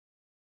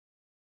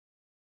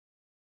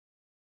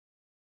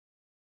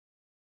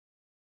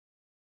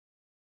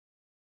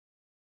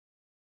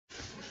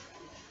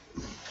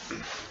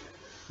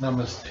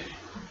Namaste,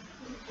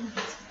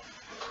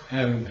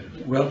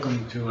 and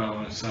welcome to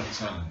our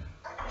satsang.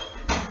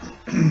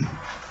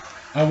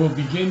 I will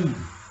begin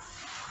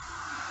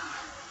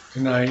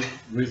tonight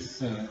with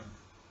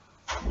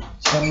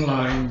some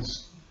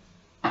lines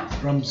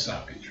from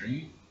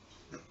Savitri,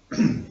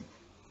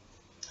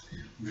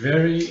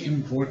 very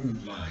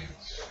important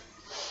lines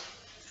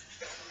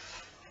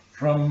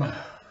from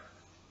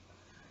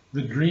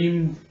the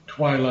dream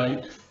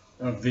twilight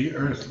of the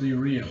earthly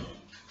real.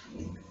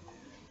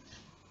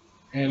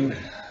 And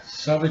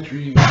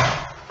Savitri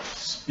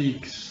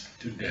speaks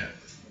to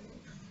death.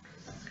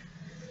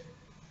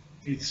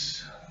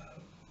 It's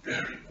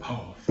very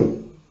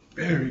powerful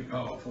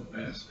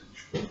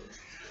passage.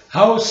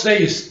 How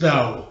sayest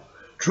thou,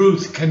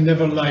 truth can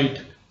never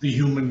light the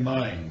human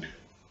mind,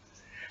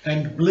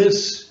 and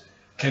bliss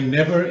can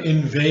never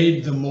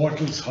invade the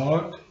mortal's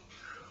heart,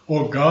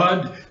 or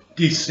God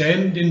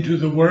descend into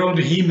the world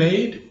he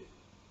made?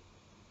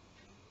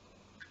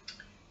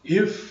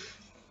 If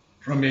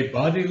from a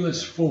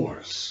bodiless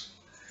force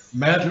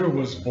matter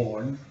was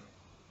born,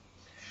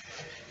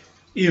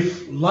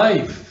 if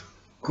life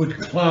could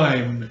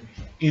climb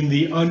in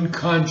the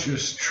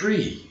unconscious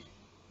tree,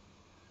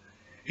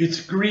 its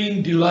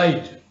green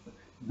delight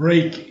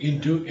break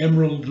into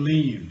emerald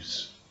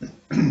leaves,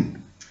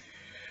 and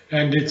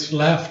its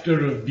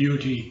laughter of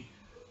beauty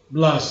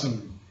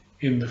blossom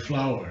in the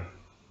flower.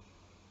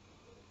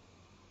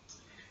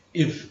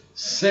 If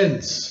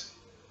sense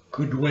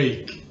could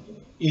wake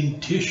in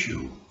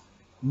tissue,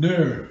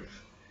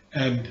 nerve,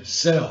 and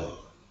cell,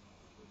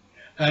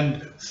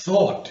 and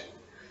thought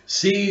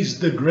seize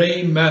the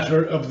gray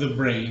matter of the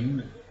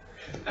brain,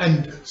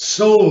 and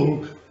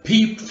soul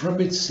peep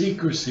from its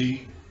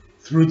secrecy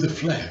through the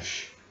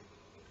flesh,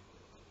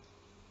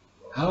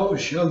 how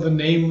shall the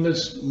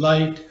nameless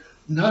light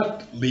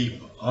not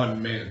leap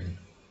on men,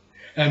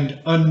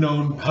 and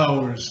unknown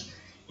powers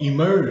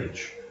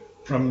emerge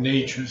from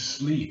nature's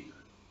sleep?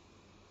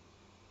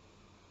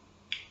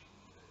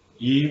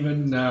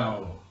 Even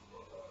now,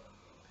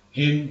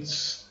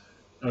 hints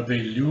of a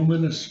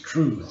luminous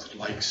truth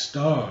like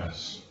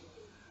stars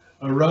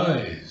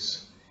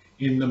arise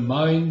in the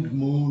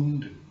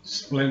mind-mooned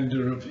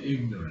splendor of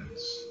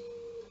ignorance.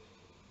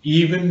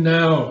 Even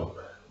now,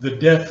 the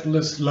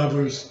deathless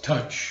lover's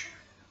touch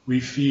we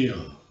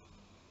feel.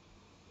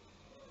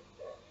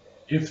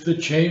 If the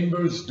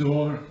chamber's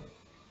door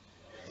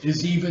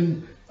is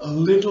even a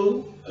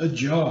little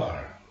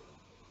ajar,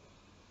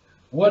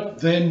 what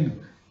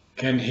then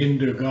can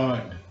hinder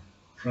God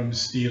from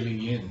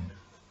stealing in?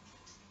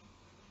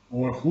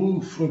 Or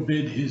who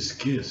forbid his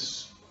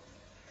kiss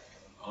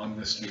on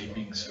the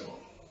sleeping soul?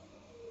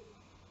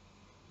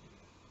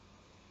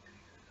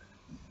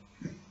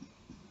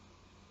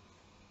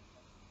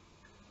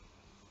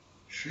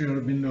 Sri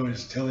Aurobindo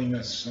is telling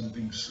us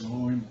something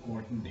so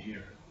important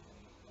here.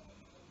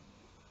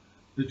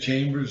 The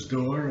chamber's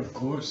door, of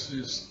course,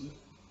 is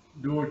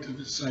the door to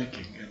the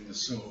psychic and the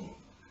soul.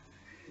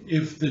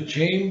 If the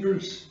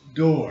chamber's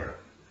door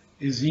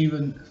is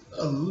even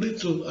a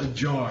little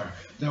ajar.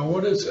 Now,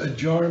 what does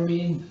ajar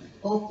mean?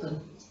 Open.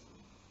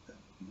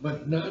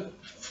 But not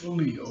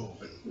fully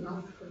open.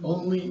 Not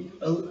fully.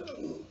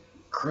 Only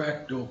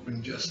cracked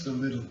open just a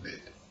little bit.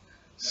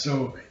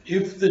 So,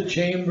 if the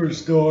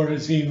chamber's door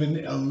is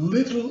even a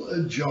little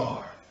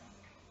ajar,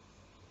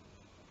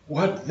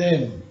 what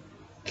then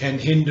can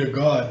hinder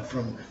God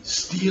from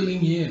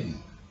stealing in?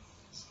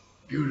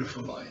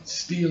 Beautiful line,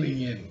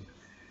 stealing in.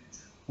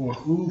 Or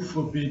who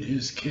forbid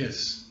his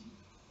kiss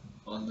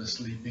on the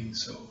sleeping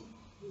soul?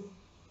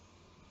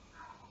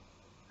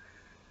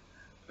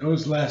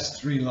 Those last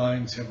three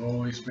lines have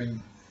always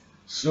been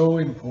so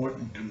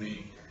important to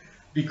me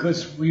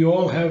because we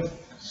all have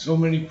so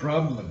many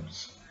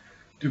problems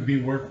to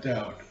be worked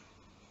out.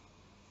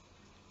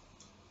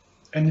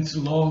 And it's a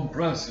long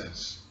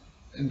process.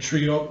 And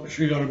Sri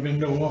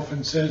Aurobindo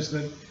often says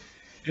that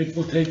it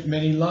will take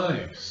many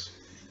lives.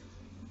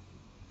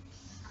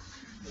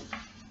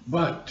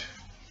 But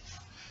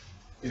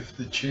if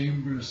the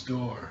chamber's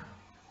door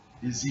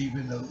is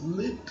even a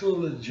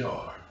little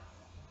ajar,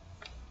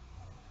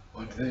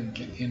 what then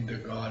can hinder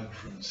God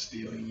from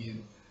stealing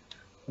in?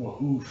 Or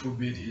who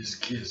forbid his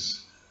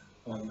kiss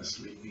on the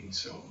sleeping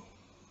soul?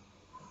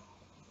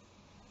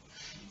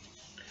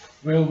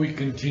 Well, we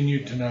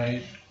continue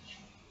tonight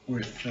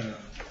with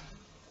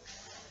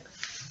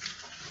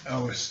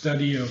our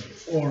study of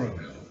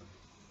Aurobindo.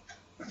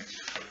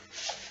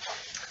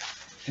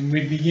 And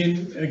we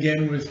begin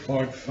again with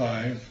part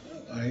 5.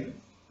 I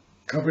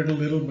covered a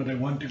little, but I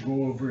want to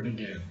go over it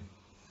again.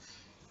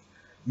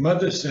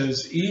 Mother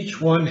says each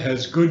one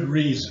has good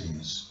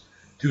reasons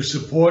to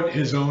support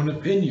his own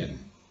opinion,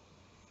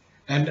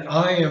 and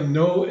I am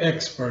no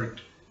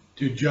expert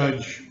to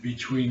judge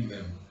between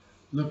them.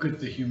 Look at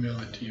the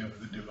humility of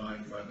the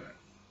Divine Mother.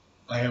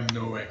 I am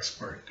no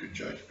expert to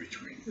judge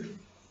between them.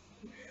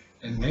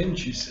 And then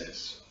she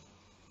says,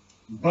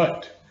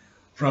 but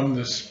from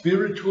the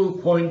spiritual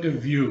point of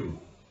view,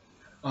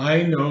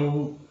 I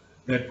know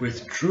that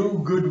with true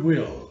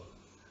goodwill,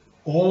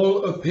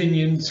 all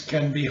opinions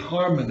can be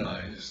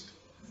harmonized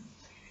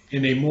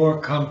in a more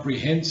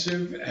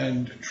comprehensive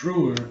and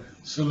truer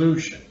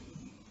solution.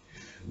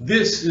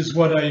 This is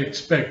what I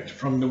expect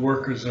from the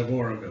workers of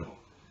Aurobindo.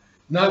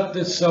 Not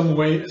that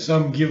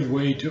some give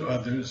way to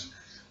others,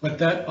 but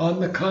that, on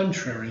the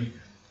contrary,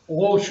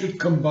 all should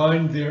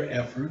combine their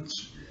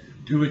efforts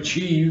to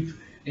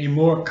achieve a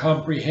more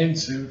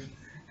comprehensive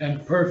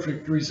and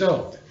perfect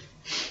result.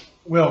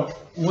 Well,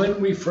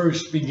 when we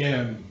first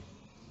began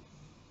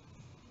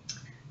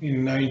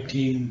in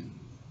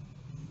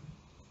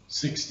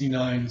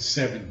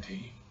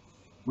 1969-70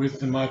 with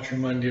the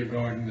Matrimondia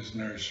Gardens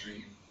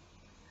Nursery,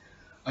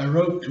 I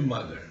wrote to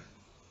Mother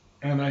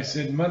and I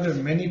said, Mother,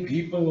 many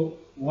people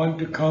want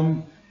to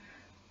come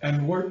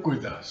and work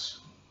with us.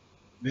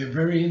 They're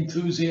very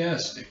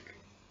enthusiastic.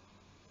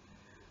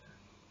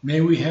 May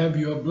we have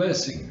your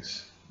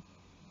blessings?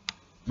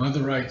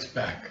 Mother writes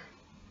back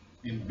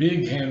in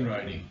big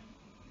handwriting,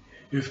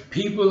 if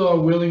people are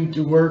willing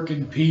to work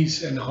in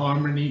peace and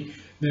harmony,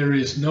 there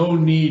is no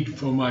need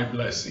for my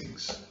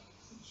blessings.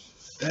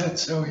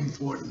 That's how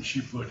important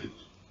she put it.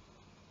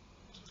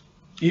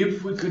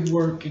 If we could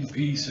work in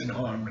peace and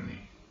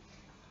harmony.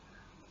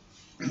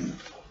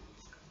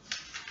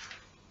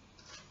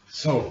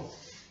 So,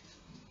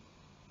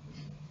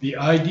 the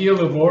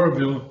ideal of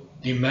Aurobindo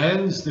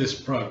demands this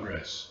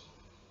progress.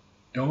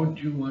 Don't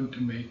you want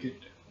to make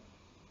it?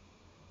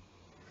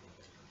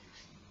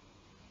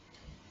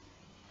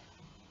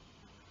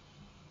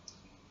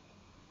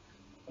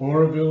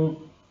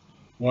 Aurobindo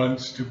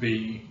wants to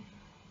be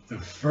the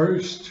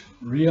first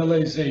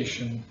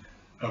realization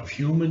of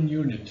human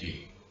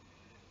unity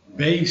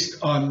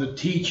based on the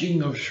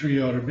teaching of Sri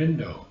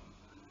Aurobindo,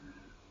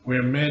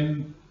 where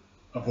men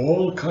of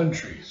all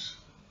countries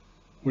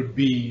would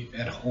be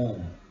at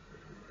home.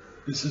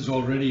 This is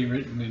already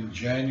written in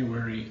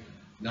January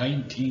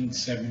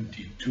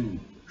 1972.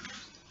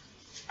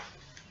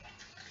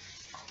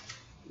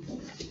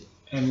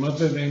 And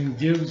Mother then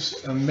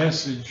gives a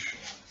message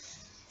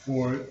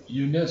for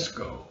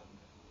UNESCO.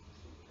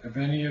 Have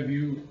any of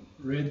you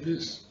read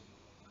this?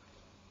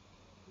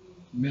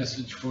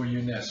 Message for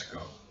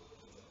UNESCO.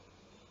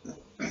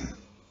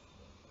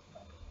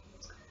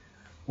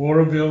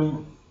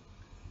 Aurobindo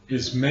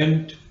is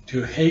meant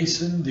to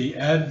hasten the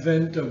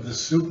advent of the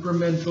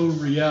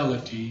supramental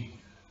reality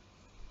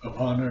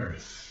upon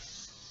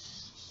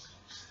earth.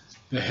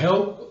 The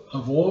help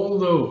of all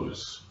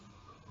those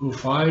who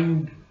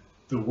find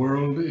the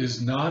world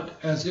is not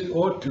as it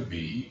ought to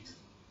be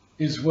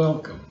is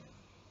welcome.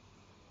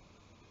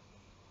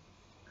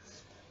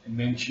 And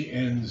then she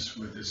ends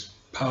with this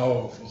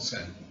powerful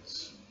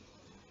sentence.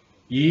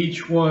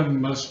 Each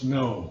one must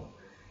know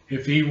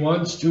if he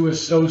wants to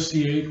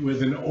associate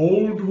with an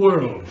old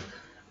world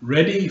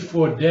ready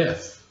for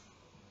death,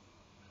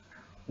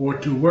 or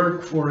to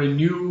work for a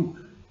new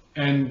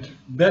and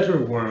better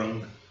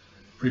world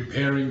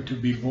preparing to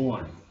be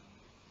born.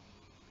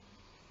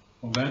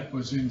 Well, that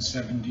was in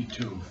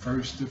 72,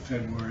 1st of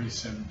February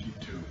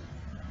 72.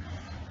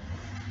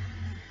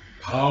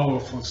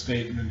 Powerful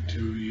statement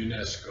to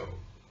UNESCO.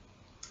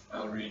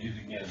 I'll read it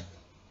again.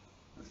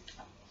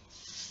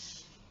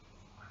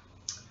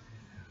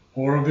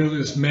 Aurobindo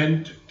is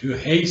meant to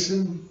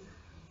hasten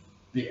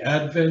the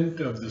advent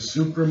of the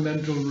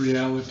supramental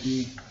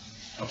reality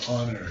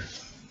upon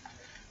earth.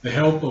 The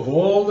help of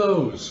all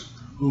those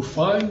who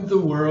find the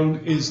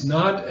world is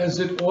not as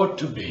it ought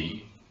to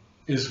be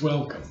is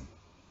welcome.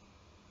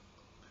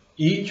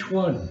 Each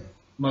one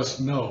must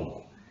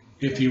know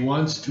if he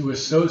wants to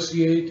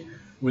associate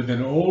with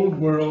an old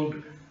world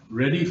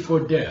ready for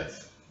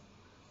death,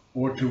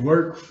 or to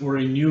work for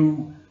a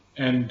new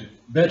and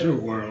better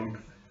world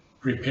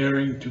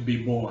preparing to be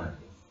born.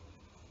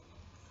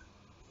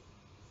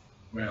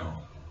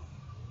 Well,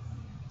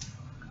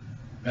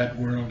 that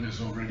world is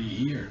already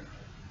here,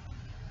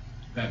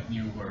 that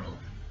new world.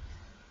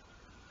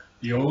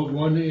 The old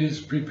one is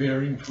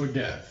preparing for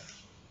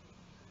death,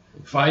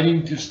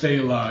 fighting to stay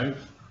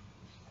alive,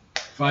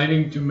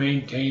 fighting to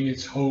maintain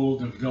its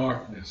hold of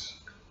darkness.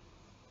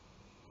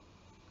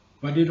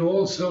 But it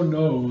also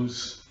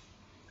knows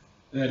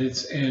that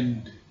its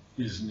end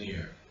is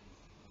near.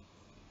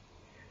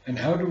 And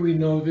how do we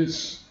know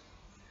this?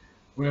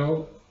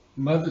 Well,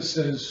 Mother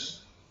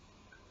says,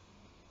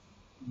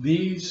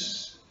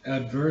 these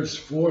adverse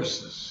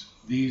forces,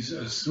 these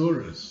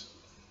asuras,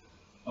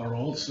 are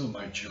also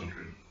my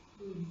children.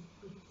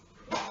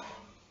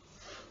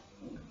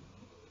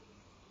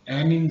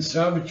 And in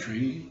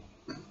Savitri,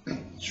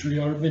 Sri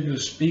Aurobindo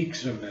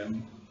speaks of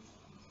them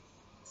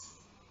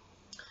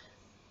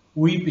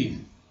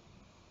weeping,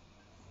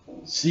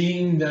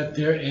 seeing that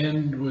their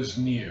end was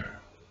near.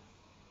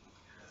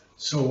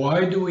 So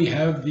why do we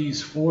have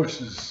these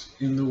forces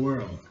in the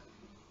world?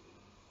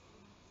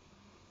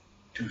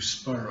 To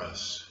spur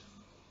us,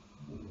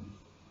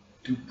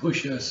 to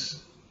push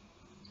us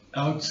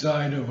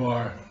outside of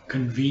our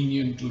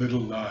convenient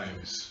little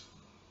lives,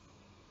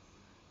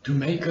 to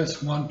make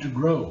us want to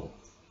grow.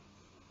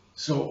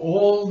 So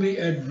all the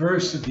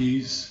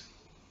adversities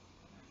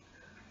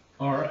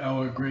are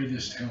our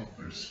greatest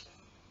helpers.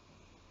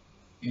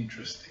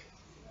 Interesting.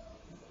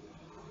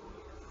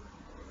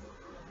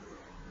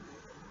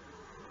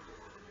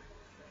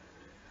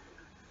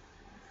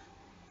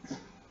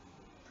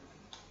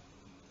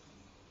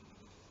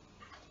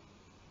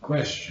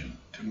 Question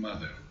to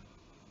Mother.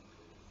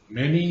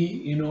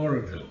 Many in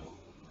Aurobindo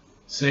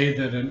say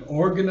that an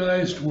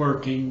organized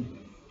working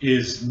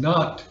is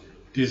not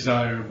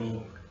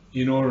desirable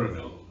in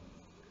Aurobindo.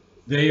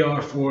 They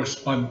are for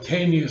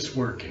spontaneous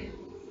working.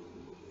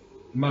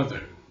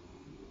 Mother.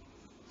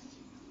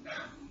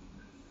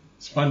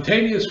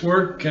 Spontaneous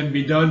work can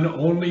be done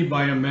only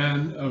by a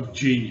man of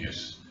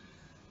genius.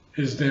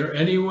 Is there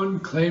anyone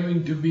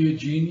claiming to be a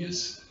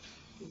genius?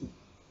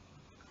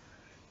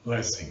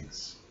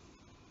 Blessings.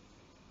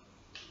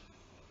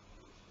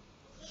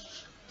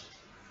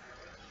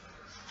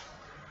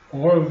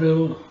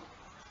 Aurobindo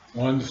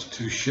wants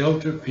to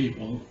shelter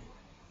people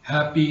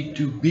happy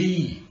to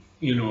be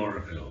in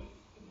Aurobindo.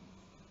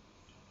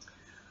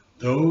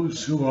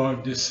 Those who are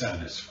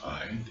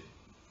dissatisfied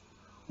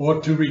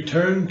ought to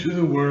return to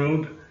the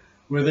world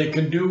where they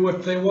can do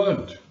what they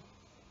want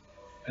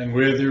and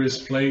where there is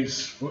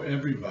place for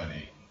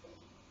everybody.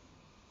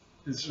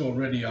 It's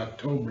already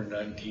October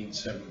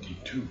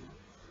 1972.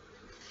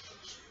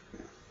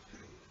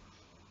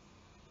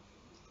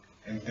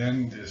 And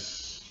then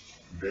this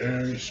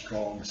very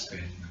strong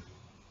statement.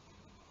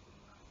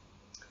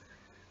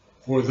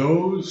 For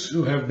those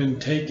who have been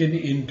taken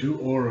into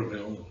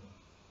Aurobindo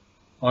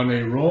on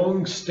a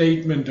wrong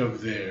statement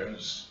of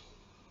theirs,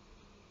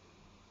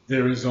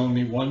 there is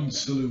only one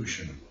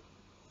solution.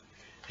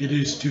 It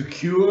is to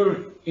cure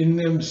in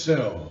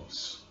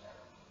themselves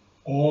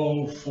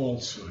all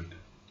falsehood.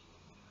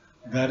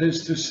 That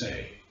is to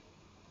say,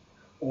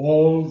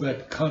 all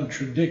that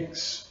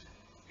contradicts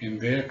in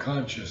their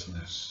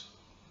consciousness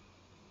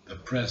the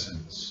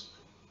presence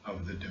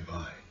of the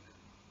divine.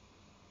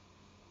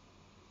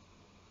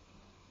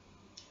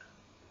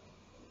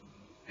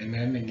 And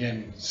then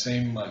again,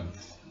 same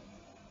month,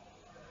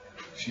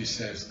 she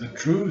says, the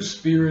true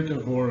spirit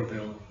of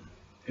Aurobindo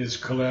is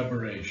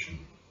collaboration,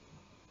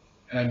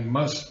 and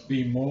must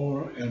be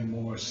more and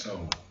more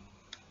so.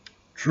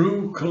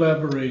 True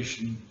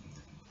collaboration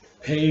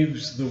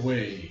paves the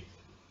way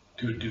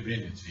to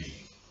divinity.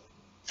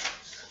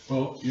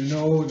 Well, you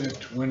know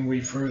that when we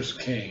first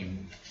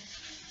came,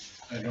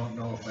 I don't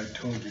know if I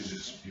told you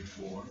this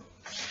before,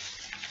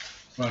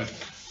 but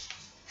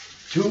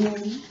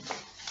two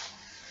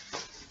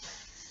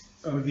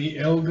of the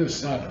elder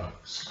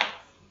sadhaks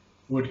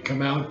would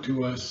come out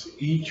to us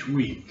each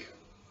week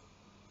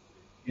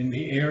in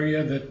the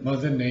area that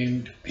Mother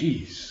named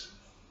Peace.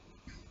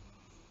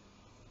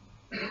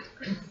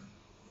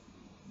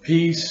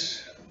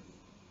 Peace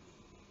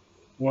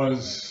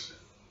was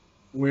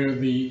where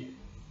the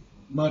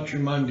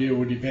Matrimandir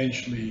would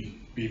eventually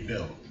be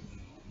built.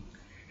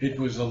 It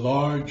was a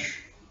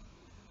large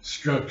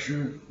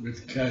structure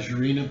with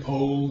casuarina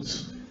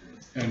poles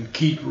and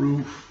keet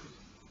roof,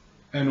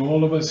 and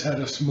all of us had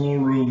a small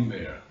room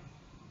there.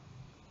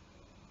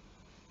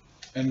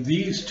 And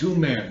these two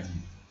men,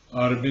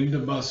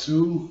 Aurobindo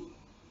Basu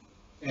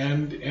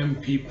and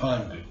M.P.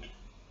 Pandit,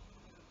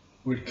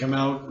 would come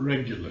out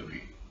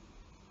regularly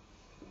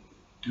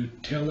to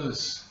tell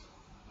us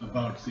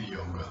about the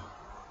yoga.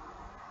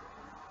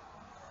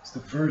 It's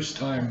the first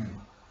time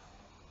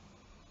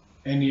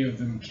any of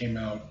them came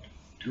out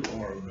to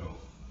Aurobindo.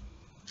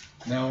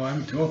 Now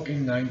I'm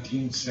talking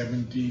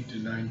 1970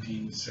 to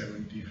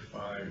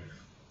 1975,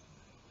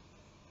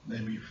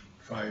 maybe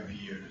 5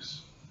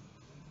 years.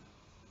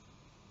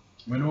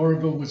 When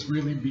Aurobindo was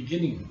really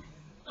beginning.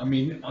 I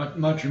mean,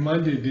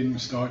 Matrimandir didn't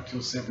start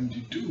till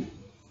 72.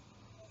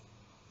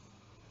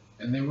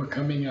 And they were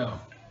coming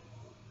out.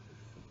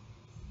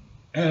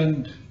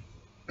 And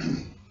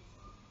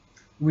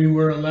we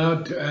were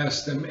allowed to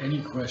ask them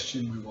any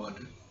question we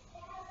wanted,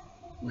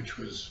 which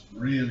was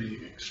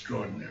really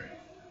extraordinary.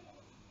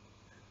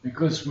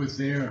 Because with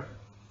their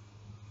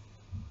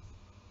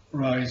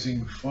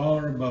rising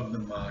far above the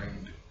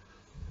mind,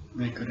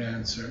 they could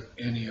answer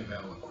any of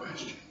our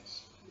questions.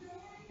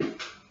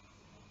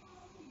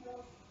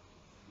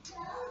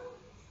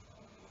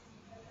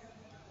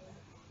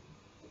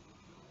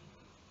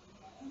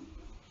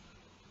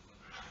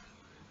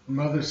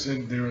 Mother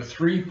said there are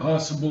 3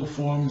 possible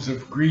forms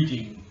of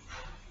greeting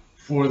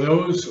for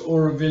those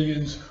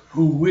Aurobillians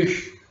who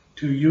wish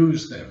to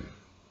use them.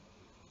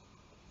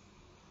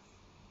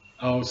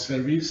 Au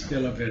service de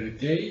la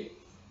vérité,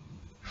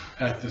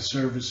 at the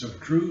service of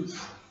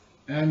truth,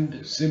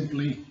 and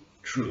simply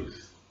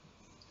truth.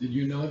 Did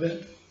you know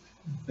that?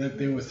 That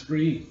there were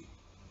 3?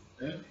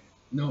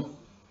 No?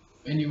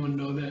 Anyone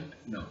know that?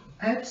 No.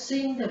 I've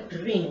seen that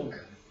ring.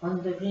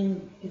 On the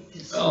ring it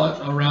is...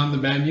 Around the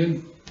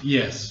banyan?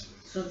 Yes.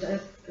 So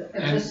that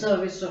at the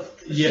service of...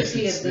 Yes,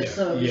 at the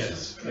service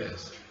yes,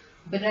 yes.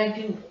 But I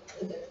didn't...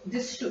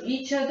 This to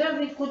each other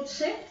we could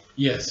say?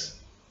 Yes.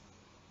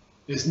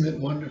 Isn't it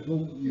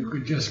wonderful? You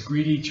could just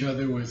greet each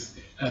other with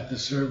at the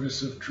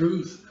service of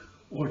truth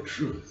or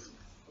truth.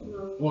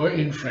 Or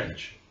in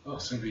French, au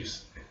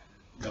service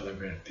de la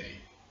vérité.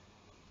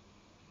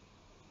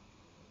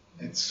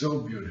 It's so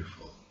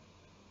beautiful.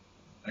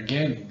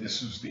 Again,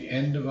 this was the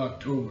end of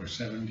October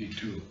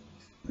 72.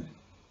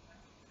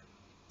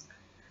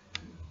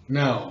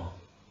 Now,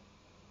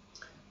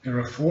 there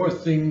are 4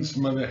 things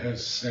Mother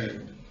has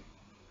said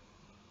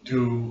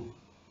to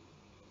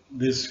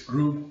this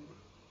group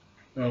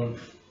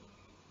of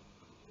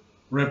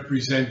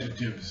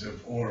representatives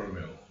of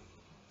Aurobindo,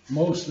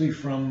 mostly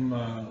from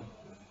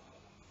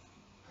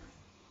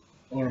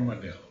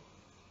Aurobindo.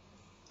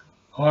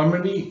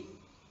 Harmony,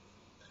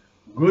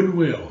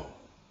 goodwill,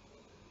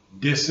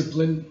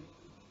 discipline,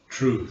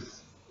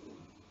 truth.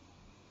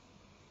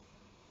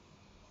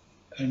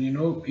 And you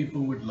know,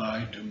 people would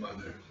lie to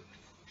Mother,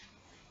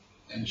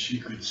 and she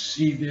could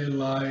see their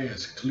lie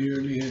as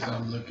clearly as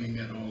I'm looking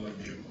at all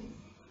of you.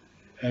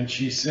 And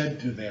she said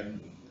to them,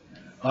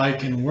 I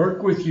can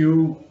work with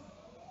you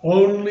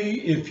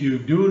only if you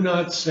do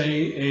not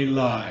say a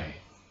lie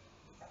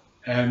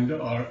and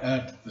are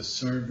at the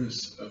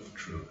service of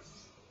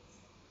truth.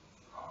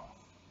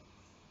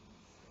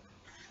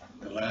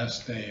 The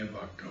last day of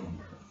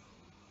October.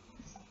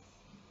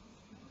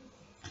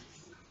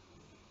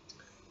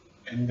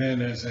 And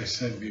then, as I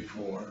said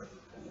before,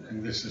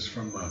 and this is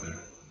from Mother,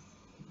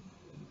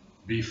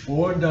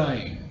 before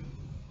dying,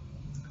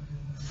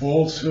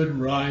 falsehood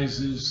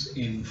rises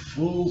in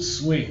full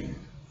swing.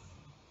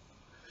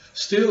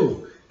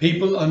 Still,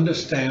 people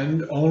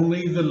understand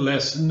only the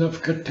lesson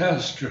of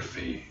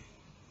catastrophe.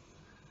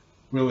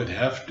 Will it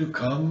have to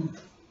come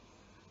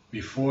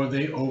before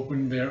they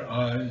open their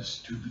eyes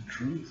to the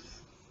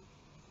truth?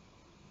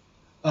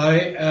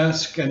 I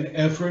ask an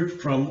effort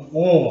from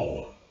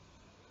all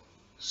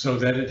so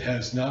that it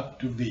has not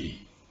to be.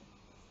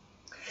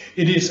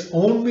 It is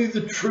only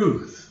the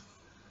truth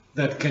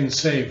that can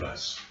save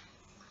us.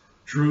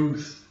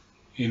 Truth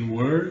in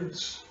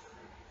words,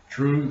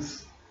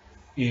 truth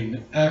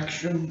in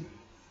action,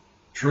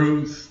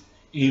 truth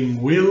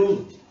in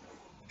will,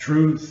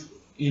 truth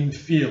in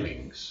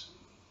feelings.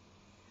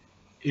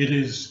 It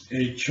is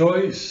a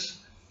choice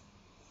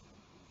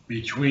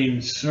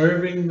between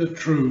serving the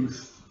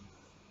truth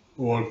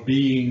or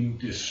being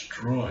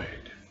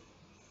destroyed.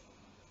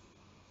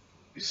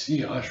 You see,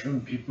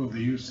 ashram people,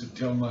 they used to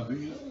tell Mother,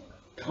 you know,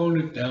 tone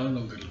it down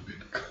a little bit.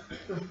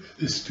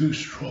 It's too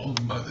strong,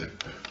 Mother,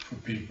 for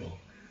people.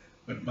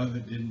 But Mother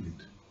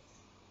didn't.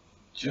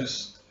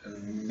 Just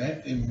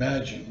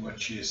imagine what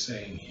she is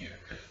saying here.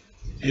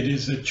 It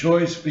is a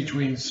choice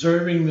between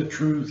serving the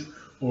truth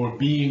or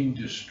being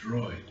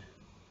destroyed.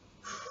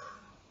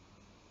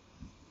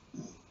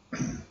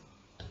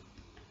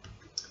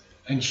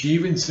 And she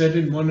even said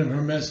in one of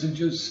her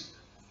messages,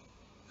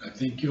 I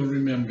think you'll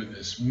remember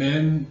this,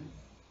 men,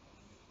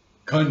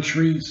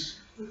 countries,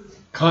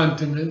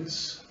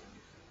 continents,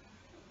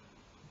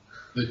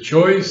 the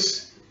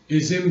choice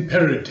is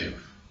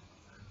imperative,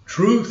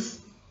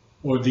 truth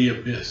or the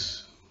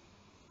abyss.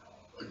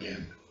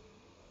 Again,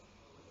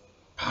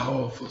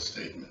 powerful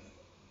statement,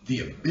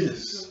 the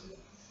abyss.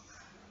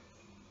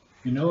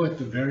 You know, at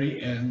the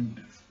very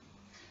end,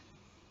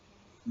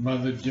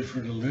 Mother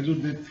differed a little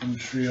bit from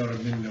Sri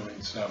Aurobindo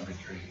in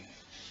Savitri.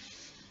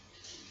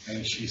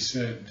 And she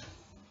said,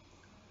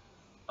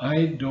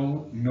 I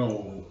don't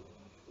know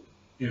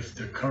if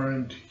the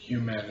current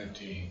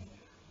humanity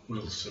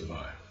will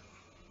survive.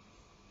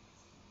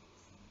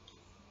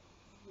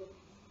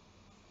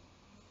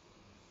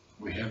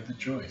 We have the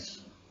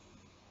choice.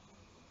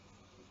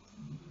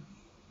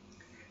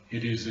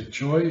 It is a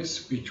choice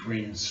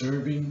between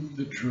serving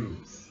the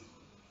truth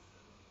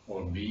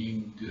or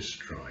being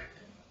destroyed.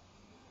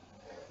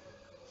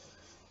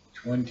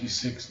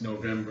 26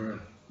 November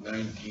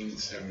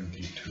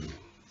 1972.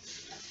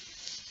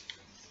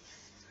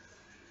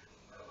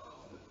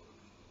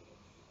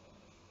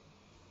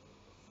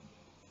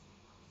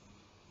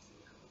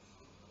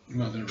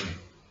 Mother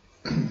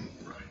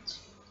writes,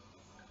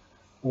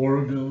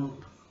 Aurobindo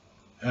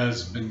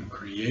has been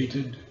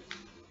created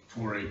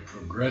for a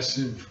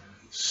progressive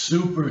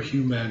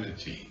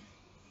superhumanity,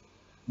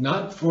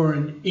 not for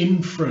an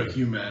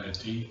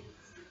infrahumanity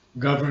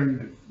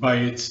governed by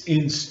its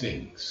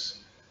instincts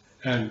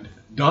and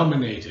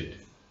dominated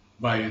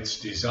by its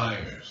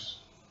desires.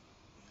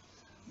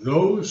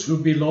 Those who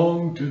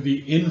belong to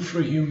the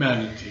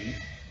infrahumanity,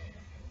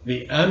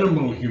 the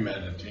animal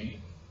humanity,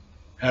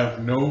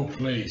 have no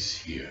place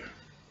here.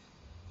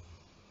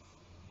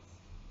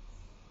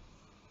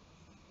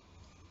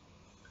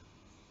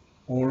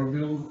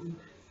 Aurobindo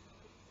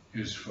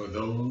is for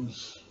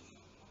those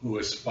who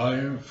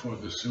aspire for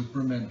the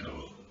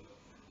supramental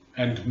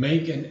and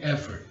make an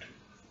effort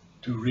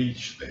to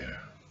reach there.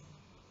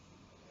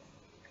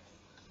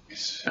 You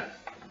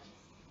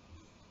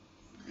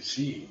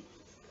see,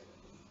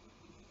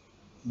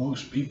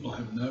 most people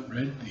have not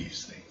read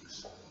these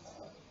things.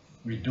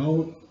 We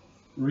don't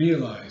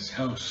realize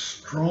how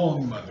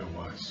strong Mother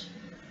was.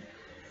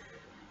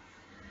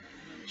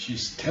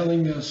 She's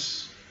telling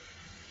us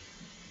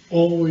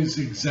always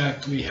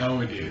exactly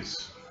how it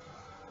is.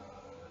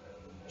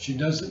 She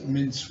doesn't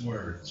mince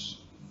words.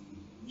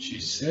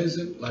 She says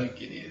it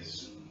like it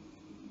is.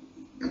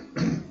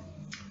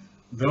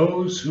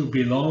 those who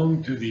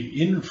belong to the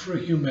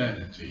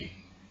infrahumanity,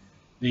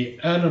 the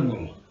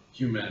animal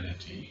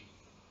humanity,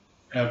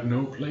 have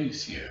no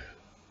place here.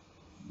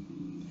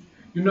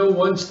 You know,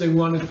 once they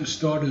wanted to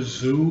start a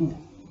zoo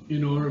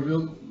in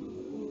Aurobindo.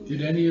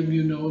 Did any of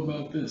you know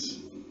about this?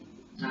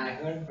 I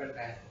heard, but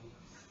I...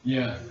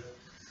 Yeah.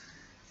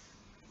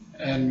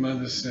 And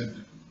Mother said,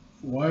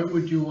 why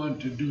would you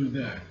want to do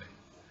that?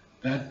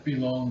 That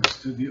belongs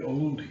to the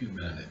old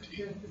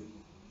humanity,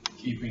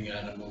 keeping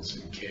animals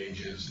in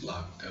cages,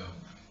 locked up.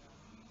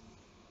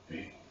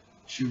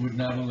 She would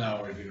not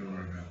allow it in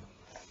Aurobindo.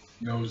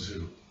 No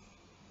zoo.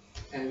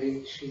 And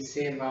did she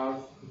say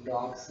about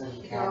dogs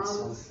and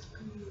cats?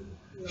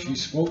 She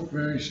spoke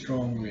very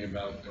strongly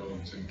about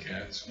dogs and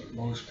cats, but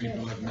most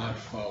people have not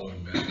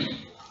followed that.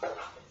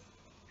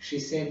 She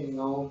said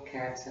no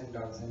cats and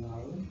dogs in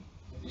Aurobindo.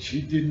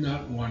 She did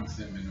not want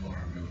them in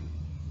Aurobindo.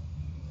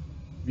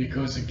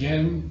 Because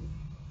again,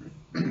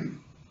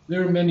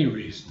 there are many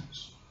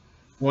reasons.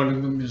 One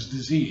of them is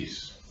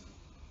disease.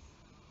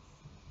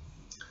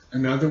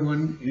 Another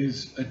one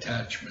is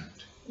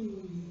attachment.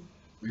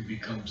 We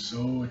become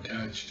so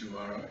attached to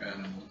our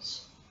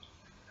animals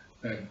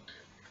that,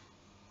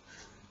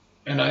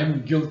 and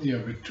I'm guilty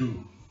of it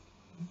too.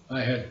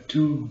 I had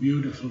two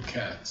beautiful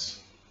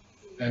cats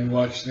and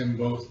watched them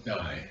both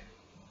die.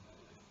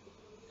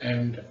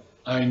 And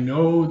I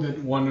know that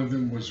one of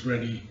them was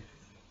ready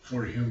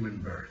for human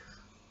birth.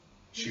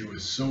 She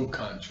was so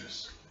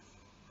conscious.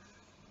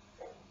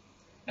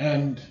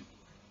 And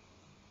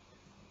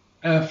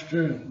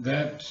after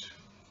that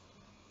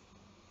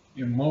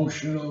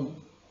emotional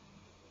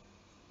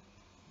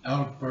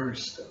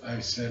outburst, I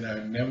said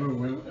I never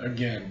will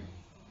again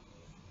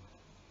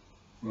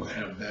will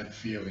have that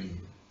feeling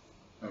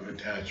of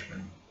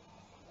attachment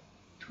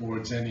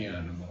towards any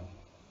animal.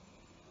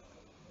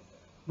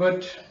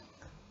 But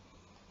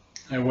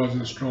I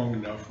wasn't strong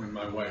enough when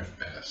my wife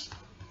passed.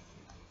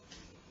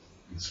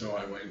 And so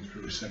I went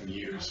through some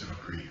years of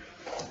grief.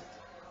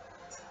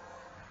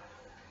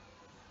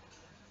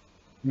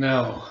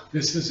 Now,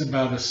 this is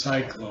about a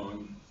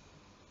cyclone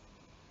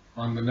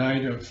on the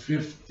night of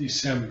 5th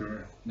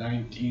December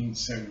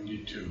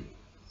 1972.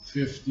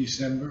 5th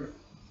December.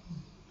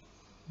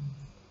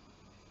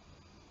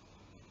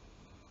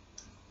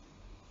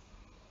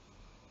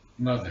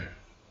 Mother,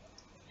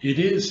 it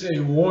is a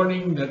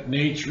warning that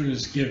nature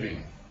is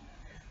giving,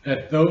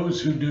 that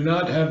those who do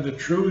not have the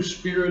true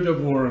spirit of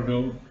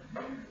Aurobindo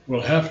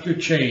will have to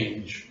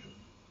change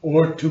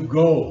or to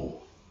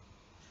go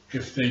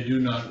if they do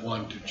not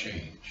want to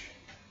change.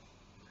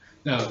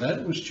 Now,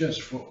 that was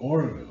just for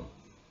Aurobindo.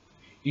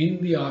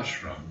 In the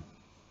ashram,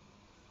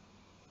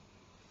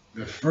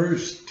 the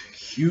first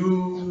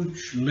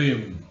huge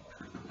limb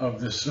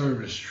of the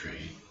service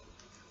tree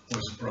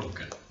was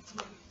broken.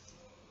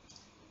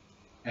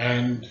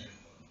 And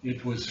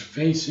it was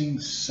facing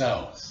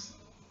south.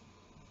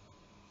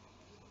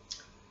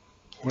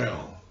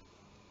 Well,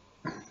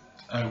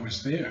 I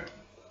was there.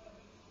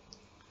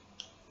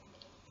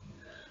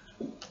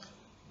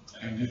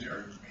 And it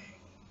hurt me.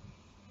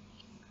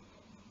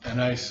 And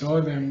I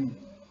saw them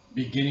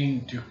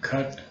beginning to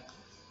cut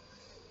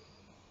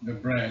the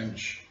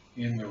branch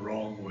in the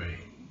wrong way.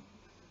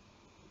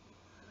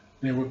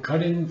 They were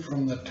cutting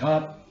from the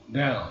top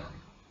down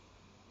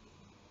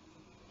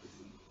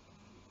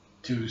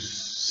to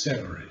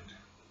sever it.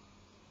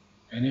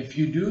 And if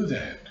you do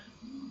that,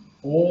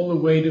 all the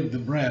weight of the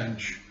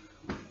branch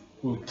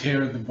will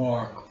tear the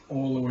bark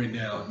all the way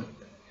down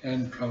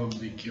and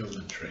probably kill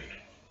the tree.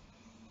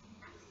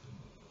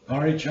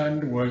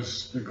 Harichand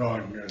was the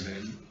gardener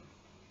then,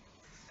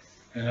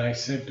 and I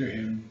said to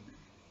him,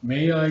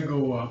 may I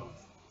go up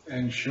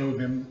and show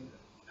them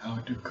how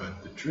to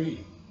cut the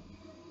tree?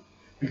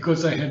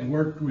 Because I had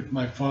worked with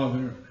my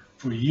father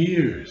for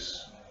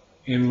years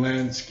in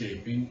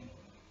landscaping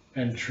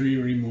and tree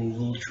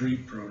removal, tree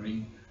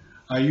pruning.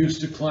 I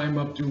used to climb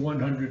up to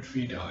 100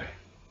 feet high.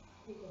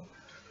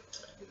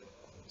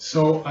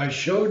 So I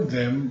showed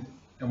them,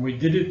 and we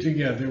did it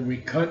together. We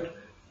cut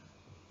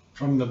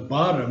from the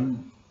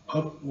bottom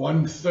up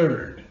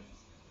 1/3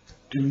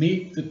 to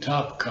meet the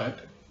top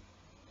cut,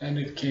 and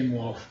it came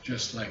off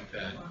just like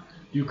that.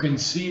 You can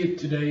see it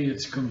today,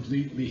 it's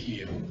completely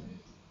healed.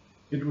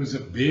 It was a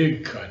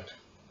big cut,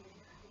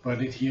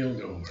 but it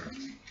healed over.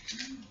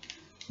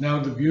 Now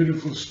the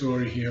beautiful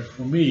story here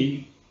for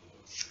me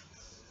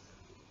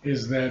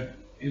is that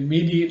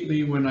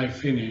immediately when I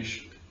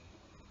finished,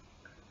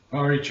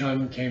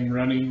 Harichand came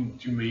running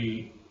to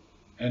me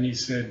and he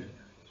said,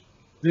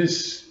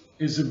 this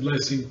is a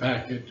blessing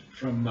packet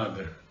from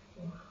Mother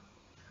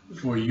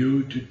for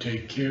you to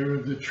take care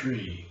of the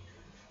tree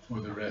for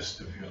the rest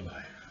of your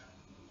life.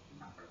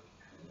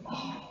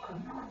 Oh.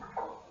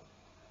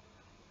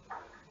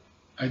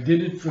 I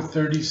did it for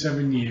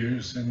 37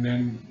 years and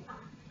then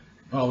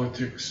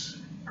politics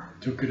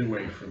took it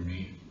away from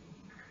me.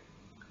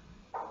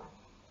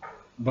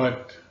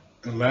 But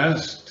the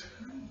last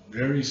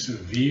very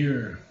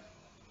severe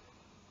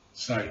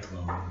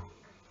cyclone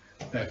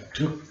that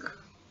took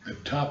the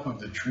top of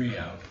the tree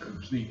out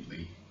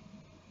completely,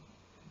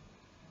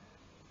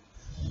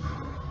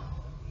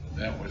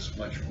 that was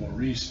much more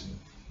recent,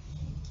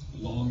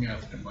 long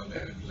after Mother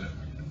had left.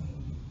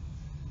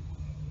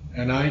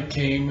 And I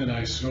came and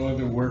I saw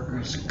the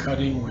workers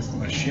cutting with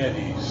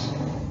machetes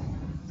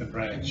the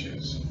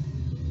branches.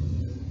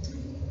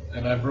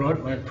 And I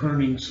brought my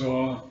pruning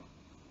saw,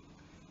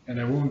 and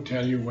I won't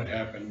tell you what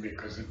happened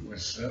because it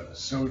was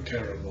so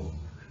terrible,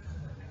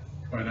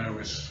 but I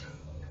was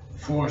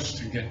forced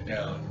to get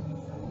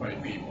down by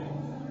people,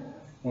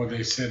 or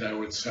they said I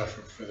would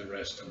suffer for the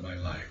rest of my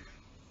life.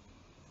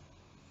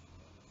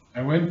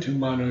 I went to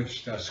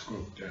Manoj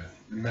Dasgupta,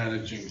 the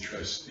managing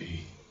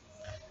trustee,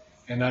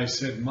 and I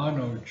said,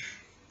 Manoj,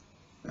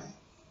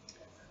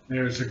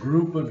 there's a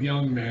group of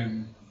young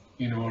men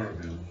in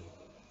Aurobindo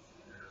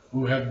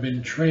who have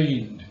been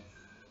trained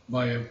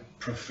by a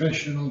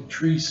professional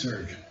tree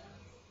surgeon.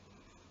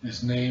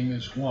 His name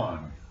is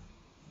Juan,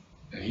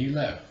 and he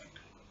left.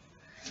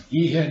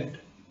 He had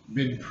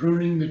been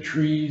pruning the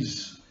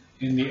trees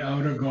in the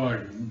outer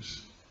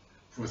gardens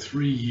for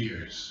 3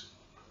 years,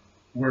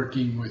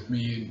 working with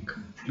me in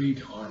complete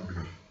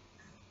harmony.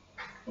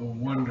 A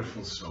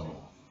wonderful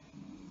soul.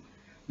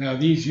 Now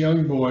these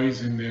young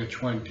boys in their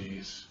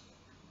 20s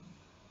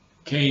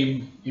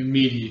came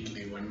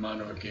immediately when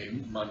Manoj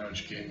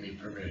gave me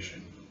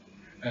permission.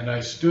 And I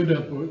stood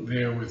up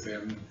there with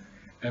them,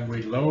 and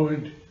we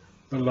lowered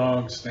the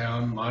logs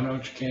down.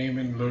 Manoj came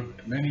and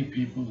looked, many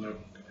people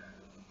looked.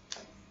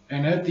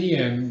 And at the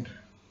end,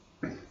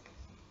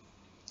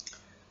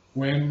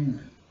 when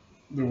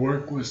the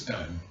work was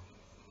done,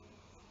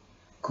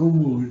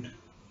 Kumud,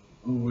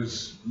 who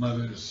was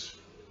Mother's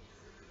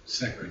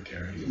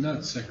secretary,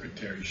 not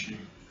secretary,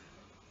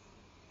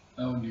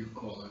 how do you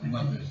call it,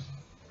 Mother's?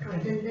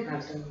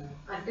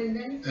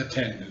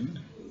 Attendant,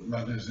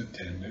 Mother's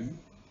attendant,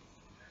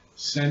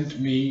 sent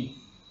me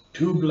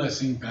 2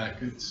 blessing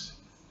packets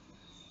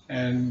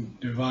and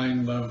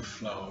divine love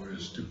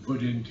flowers to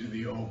put into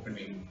the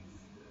opening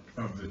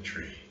of the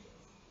tree.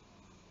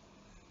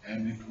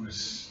 And it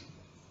was,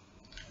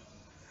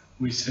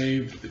 we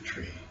saved the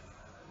tree.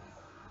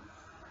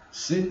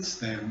 Since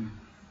then,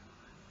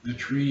 the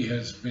tree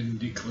has been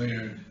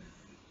declared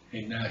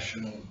a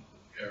national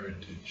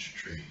heritage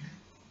tree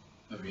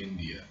of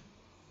India.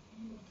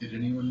 Did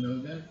anyone know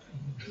that?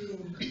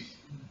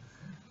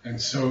 And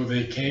so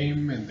they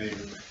came and they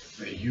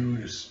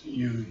used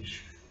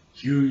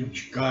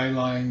huge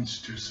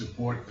guidelines to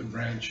support the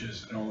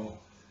branches and all.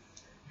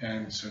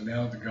 And so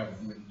now the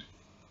government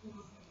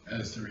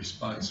has the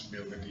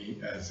responsibility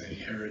as a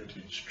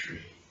heritage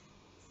tree.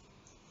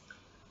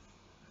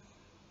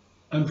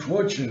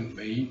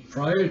 Unfortunately,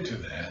 prior to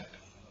that,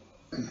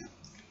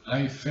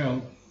 I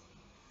felt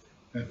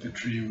that the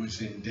tree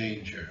was in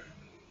danger.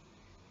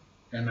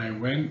 And I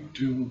went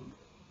to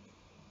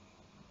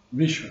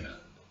Vishwanath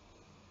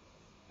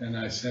and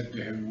I said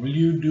to him, will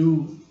you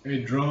do a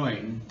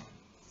drawing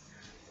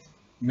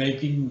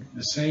making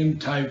the same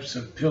types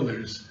of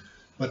pillars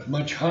but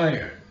much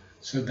higher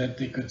so that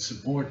they could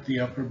support the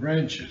upper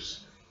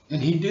branches?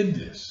 And he did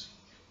this.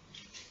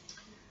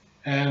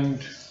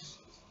 And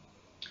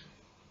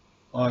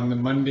on the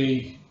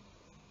Monday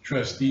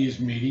trustees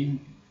meeting,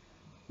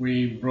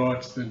 we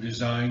brought the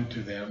design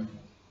to them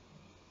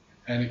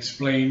and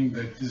explained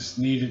that this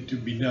needed to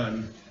be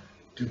done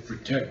to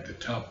protect the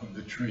top of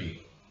the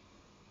tree.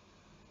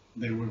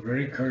 They were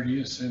very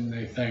courteous and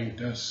they thanked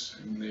us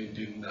and they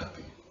did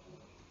nothing.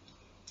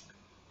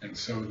 And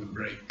so the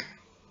break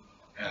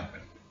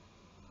happened.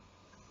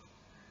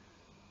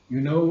 You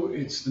know,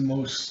 it's the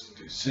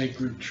most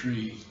sacred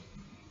tree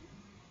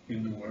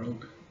in the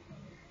world.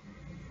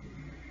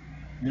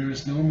 There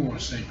is no more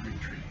sacred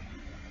tree.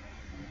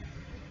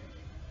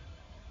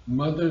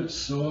 Mother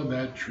saw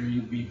that tree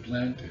be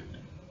planted.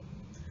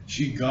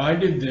 She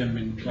guided them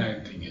in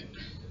planting it.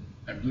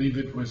 I believe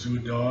it was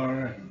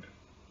Udar and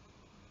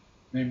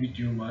maybe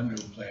Juman who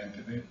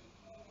planted it.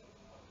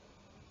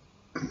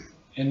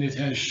 And it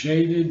has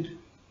shaded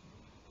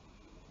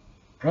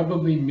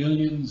probably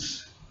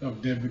millions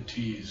of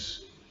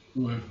devotees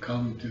who have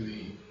come to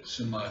the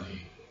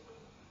Samadhi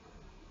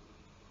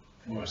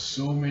for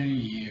so many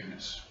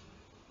years.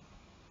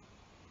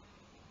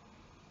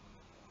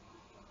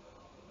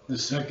 The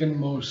second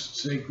most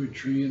sacred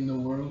tree in the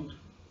world,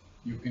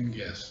 you can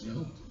guess,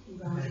 no?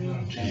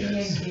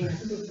 Yes.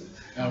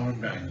 Our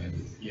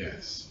banyan,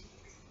 yes.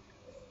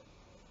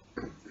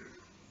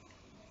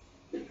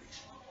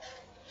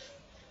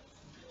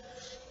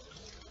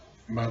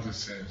 Mother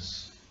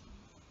says,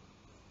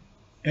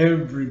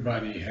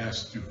 everybody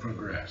has to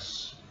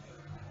progress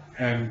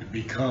and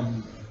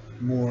become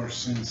more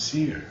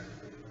sincere.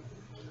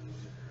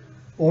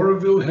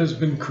 Aurobindo has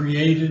been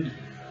created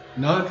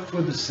not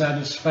for the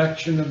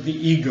satisfaction of the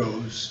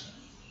egos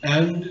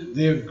and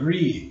their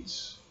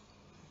greeds,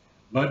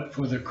 but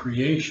for the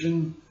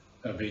creation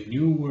of a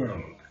new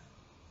world,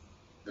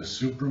 the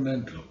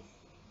supramental,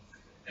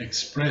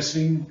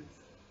 expressing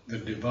the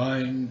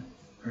divine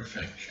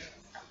perfection.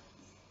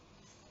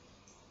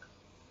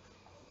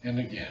 And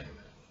again,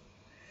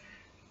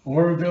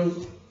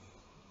 Aurobindo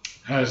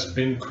has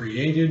been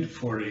created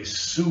for a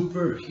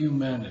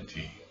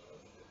superhumanity,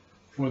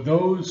 for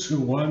those who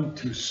want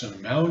to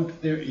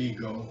surmount their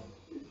ego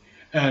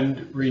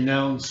and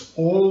renounce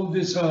all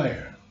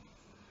desire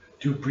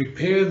to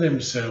prepare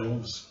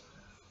themselves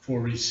for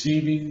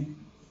receiving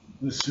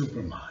the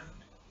supermind.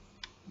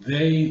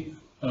 They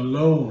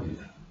alone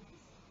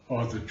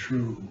are the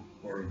true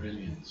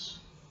Aurobillians.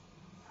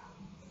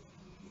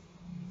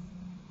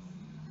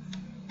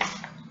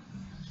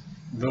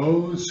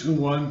 Those who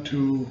want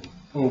to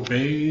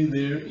obey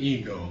their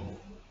ego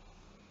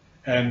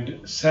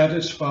and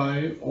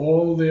satisfy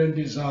all their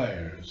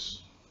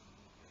desires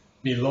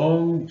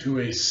belong to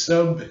a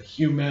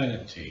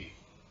sub-humanity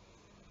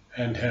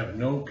and have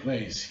no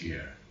place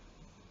here.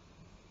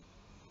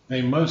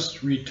 They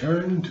must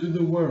return to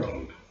the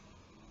world,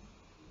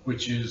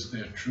 which is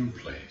their true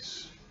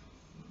place.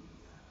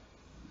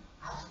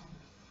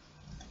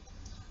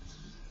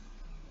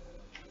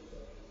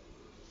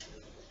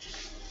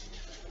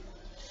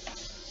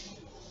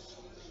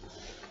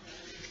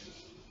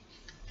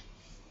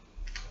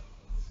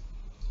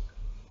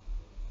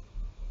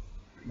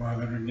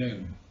 Father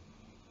again,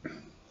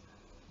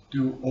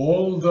 do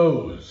all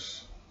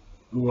those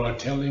who are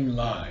telling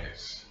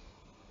lies,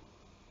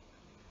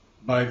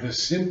 by the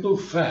simple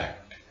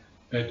fact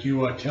that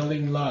you are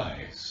telling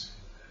lies,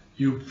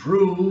 you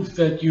prove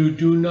that you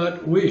do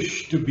not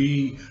wish to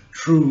be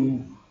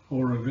true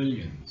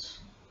Aurobillians.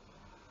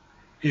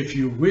 If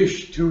you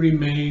wish to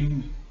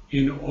remain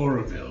in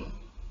Auroville,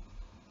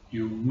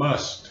 you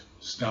must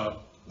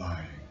stop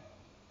lying.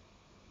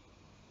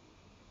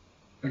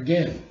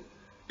 Again,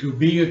 to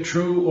be a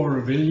true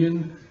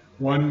Aurobillian,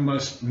 one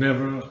must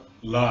never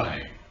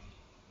lie.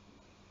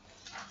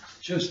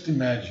 Just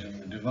imagine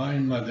the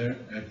Divine Mother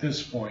at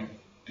this point,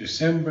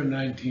 December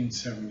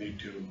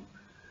 1972,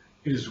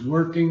 is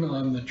working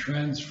on the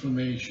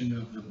transformation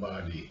of the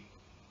body,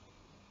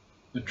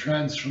 the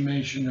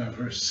transformation of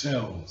her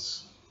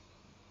cells.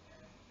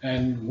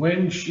 And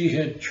when she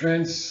had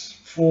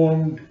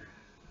transformed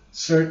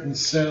certain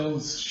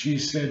cells, she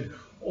said,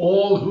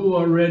 all who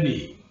are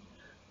ready,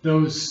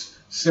 those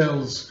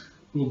cells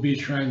will be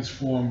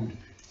transformed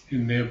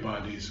in their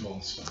bodies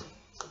also.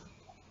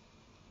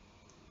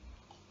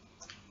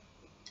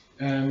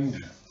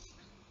 And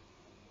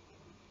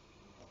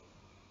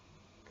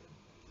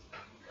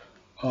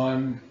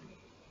on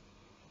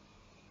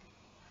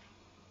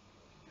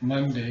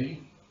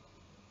Monday,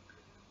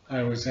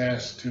 I was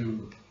asked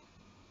to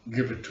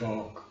give a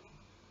talk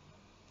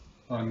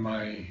on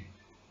my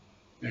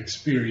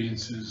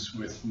experiences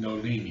with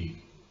Nolini.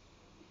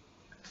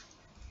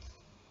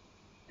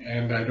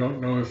 And I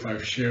don't know if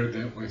I've shared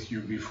that with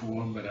you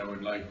before, but I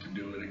would like to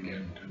do it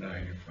again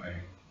tonight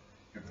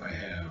if I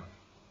have.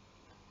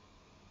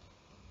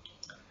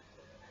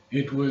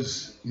 It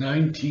was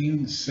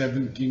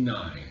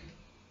 1979.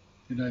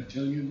 Did I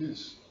tell you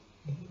this?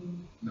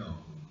 No.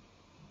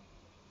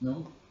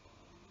 No?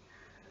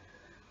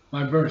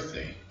 My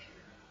birthday.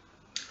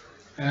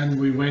 And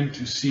we went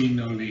to see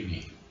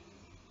Nolini.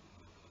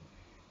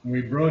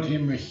 We brought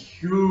him a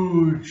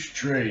huge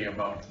tray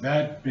about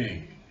that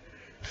big,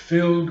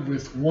 filled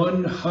with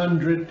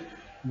 100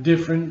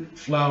 different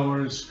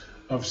flowers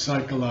of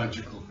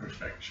psychological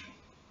perfection.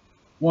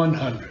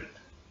 100.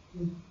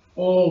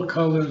 All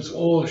colors,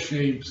 all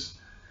shapes,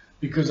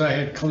 because I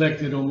had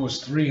collected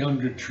almost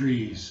 300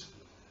 trees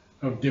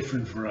of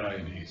different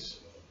varieties.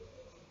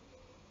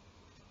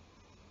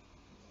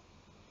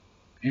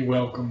 He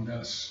welcomed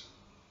us.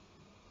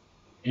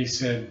 He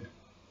said,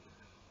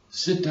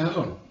 sit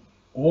down.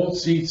 All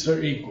seats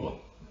are equal.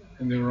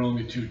 And there were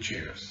only 2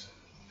 chairs.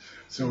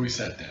 So we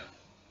sat down,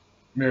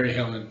 Mary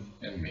Helen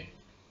and me.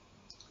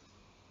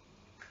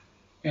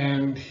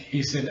 And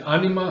he said,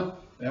 Anima,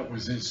 that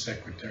was his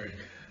secretary,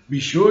 be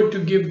sure to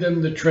give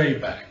them the tray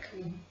back.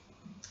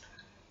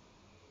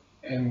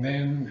 And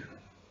then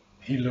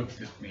he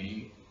looked at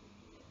me.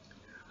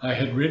 I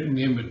had written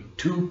him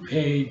a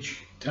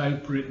 2-page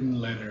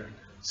typewritten letter,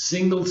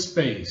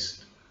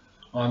 single-spaced,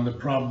 on the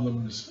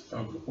problems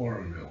of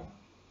Auroville.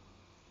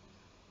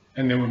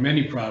 And there were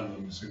many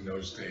problems in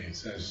those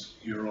days, as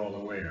you're all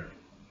aware.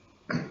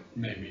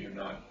 Maybe you're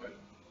not, but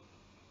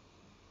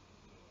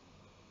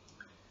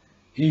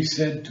he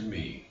said to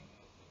me,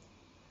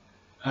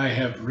 I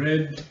have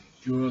read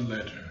your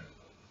letter.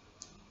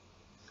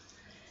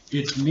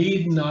 It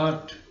need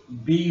not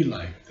be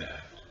like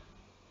that.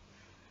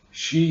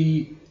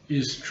 She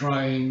is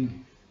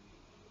trying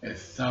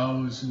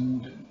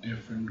 1,000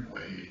 different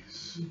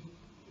ways.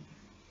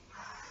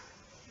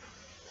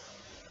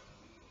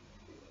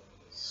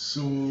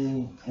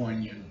 So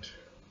poignant,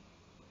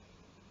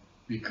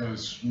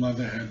 because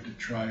Mother had to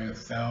try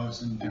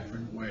 1,000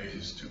 different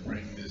ways to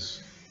bring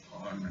this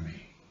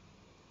harmony.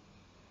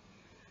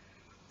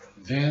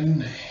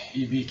 Then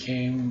he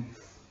became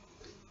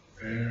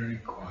very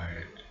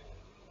quiet,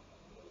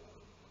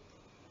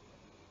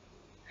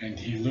 and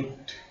he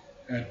looked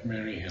at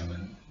Mary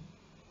Helen,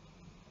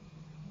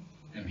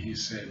 and he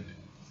said,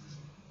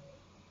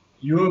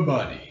 your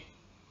body.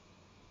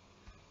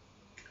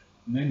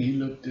 And then he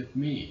looked at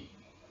me,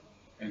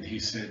 and he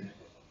said,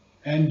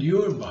 and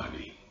your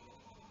body.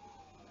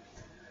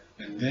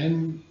 And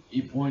then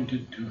he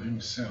pointed to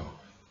himself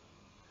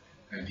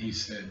and he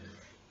said,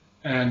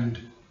 and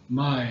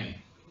my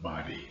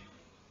body.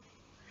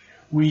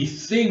 We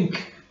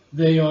think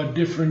they are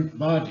different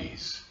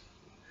bodies.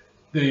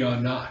 They are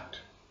not.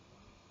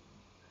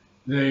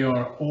 They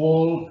are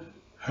all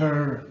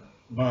her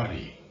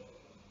body.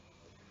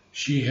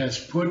 She has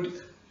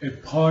put a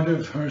part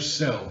of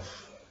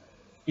herself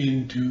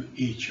into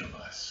each of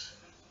us,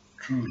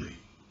 truly.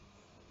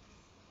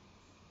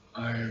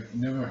 I've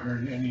never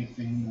heard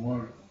anything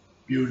more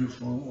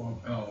beautiful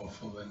or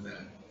powerful than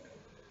that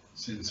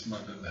since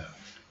Mother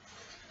left.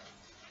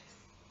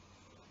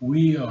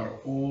 We are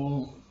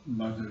all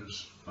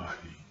Mother's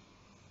body.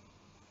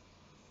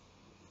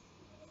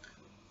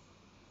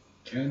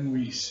 Can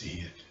we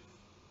see it?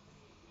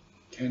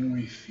 Can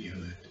we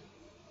feel it?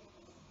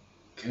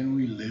 Can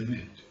we live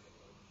it?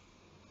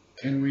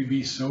 Can we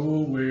be so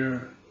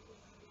aware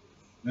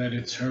that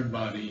it's her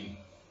body,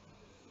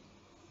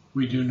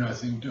 we do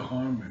nothing to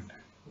harm it?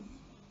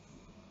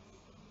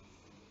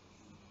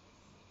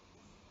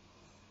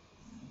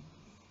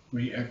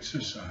 We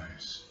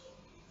exercise.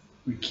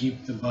 We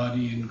keep the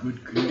body in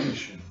good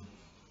condition.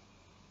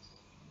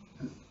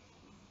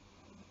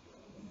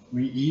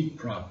 We eat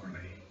properly.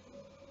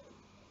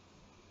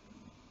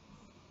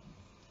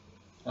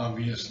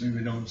 Obviously,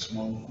 we don't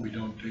smoke, we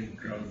don't take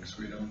drugs,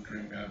 we don't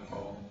drink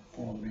alcohol,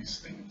 all these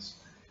things.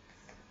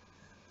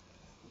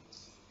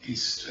 He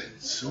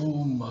said so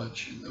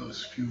much in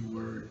those few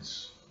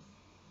words.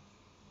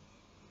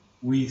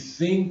 We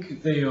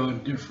think they are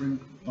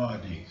different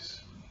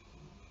bodies.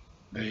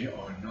 They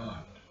are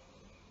not.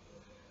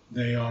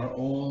 They are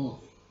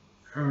all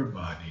her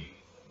body.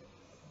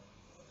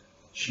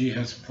 She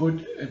has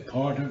put a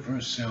part of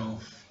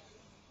herself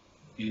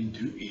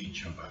into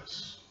each of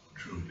us,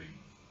 truly.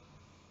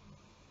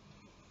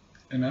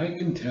 And I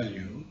can tell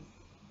you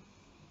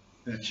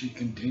that she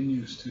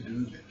continues to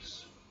do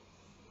this.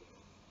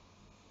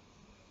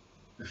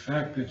 The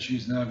fact that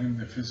she's not in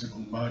the physical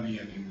body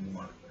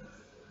anymore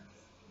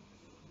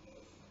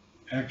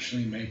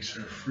actually makes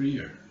her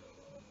freer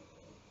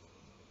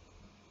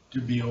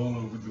to be all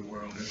over the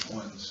world at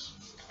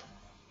once,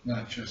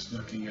 not just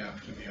looking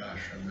after the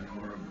ashram in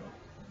Aurobindo.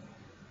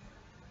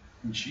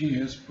 And she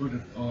has put a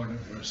part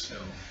of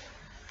herself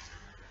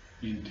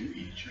into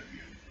each of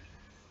you.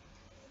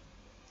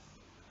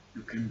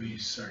 You can be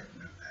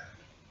certain of that.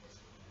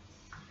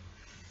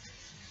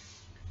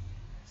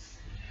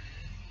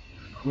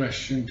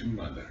 Question to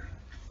Mother.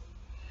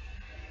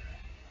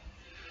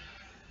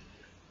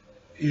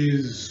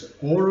 Is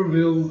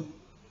Aurobindo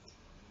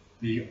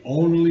the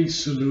only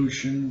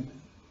solution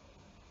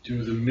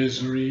to the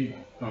misery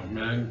of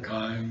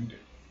mankind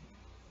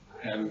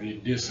and the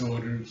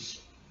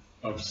disorders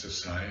of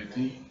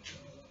society?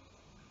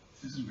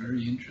 This is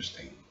very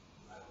interesting,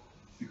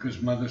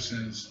 because Mother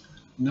says,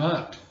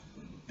 not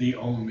the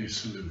only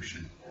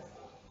solution.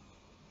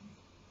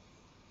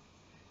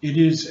 It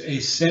is a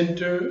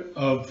center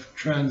of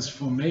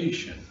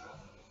transformation,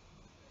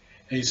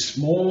 a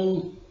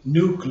small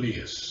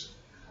nucleus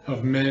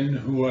of men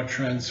who are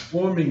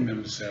transforming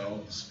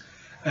themselves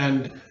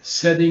and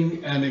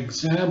setting an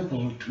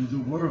example to the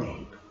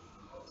world.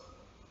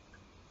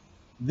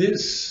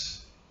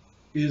 This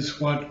is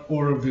what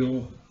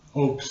Aurobindo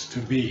hopes to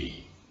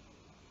be.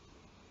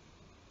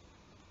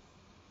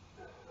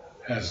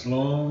 As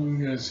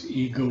long as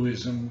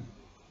egoism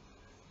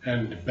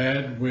and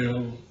bad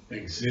will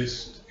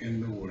exist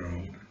in the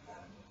world,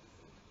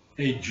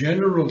 a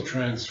general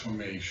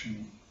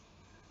transformation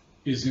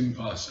is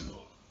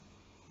impossible.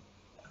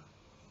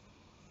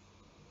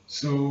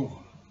 So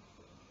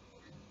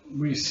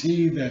we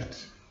see that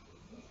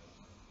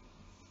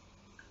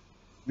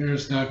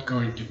there's not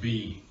going to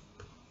be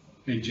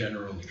a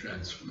general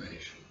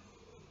transformation.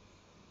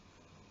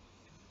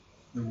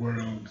 The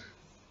world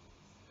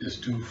is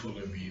too full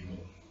of evil.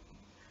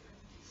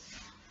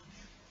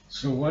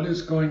 So what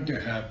is going to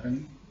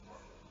happen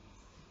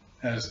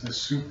as the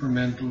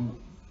supramental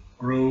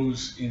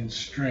grows in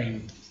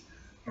strength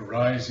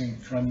arising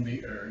from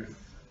the earth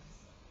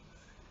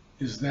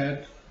is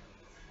that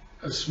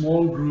a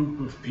small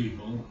group of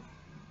people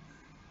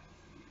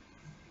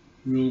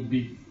will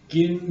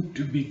begin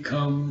to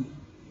become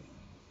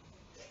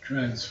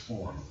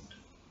transformed.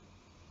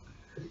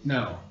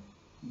 Now,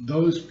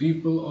 those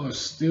people are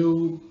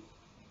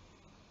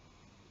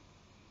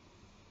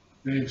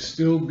they've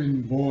still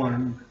been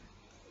born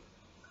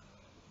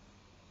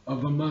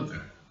of a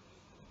mother.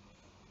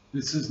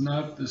 This is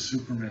not the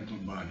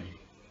supramental body.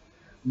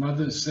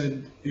 Mother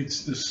said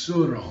it's the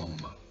surom.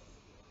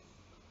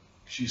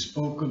 She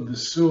spoke of the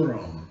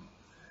surom,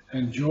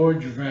 and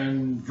George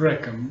Van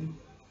Vrechem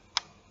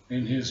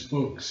in his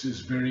books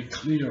is very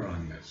clear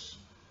on this.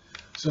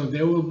 So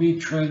there will be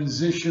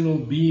transitional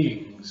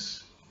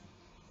beings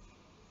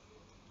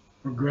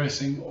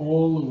progressing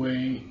all the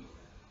way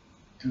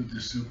to the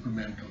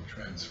supramental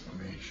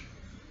transformation.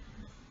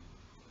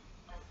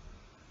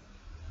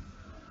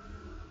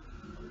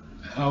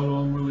 How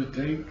long will it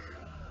take?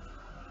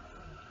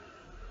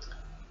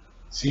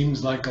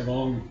 Seems like a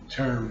long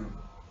term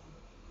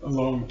a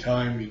long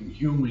time in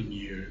human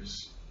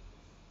years.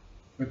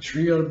 But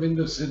Sri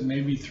Aurobindo said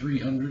maybe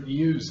 300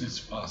 years is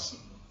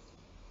possible.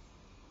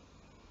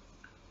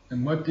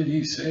 And what did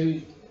he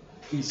say?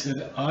 He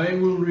said, I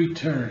will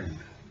return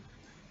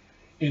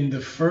in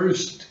the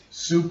first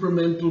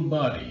supramental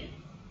body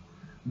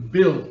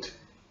built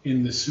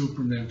in the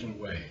supramental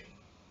way.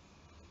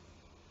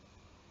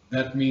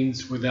 That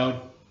means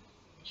without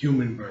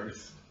human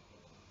birth,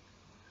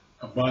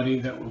 a body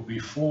that will be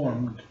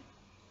formed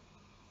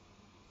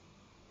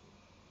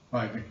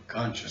by the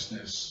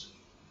consciousness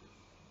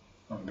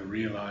of the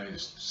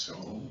realized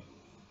soul.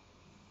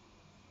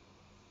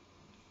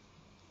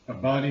 A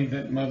body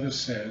that Mother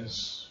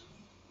says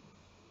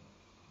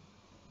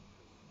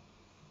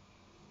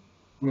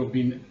will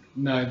be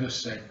neither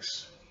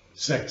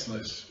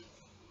sexless,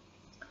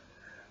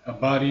 a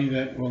body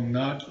that will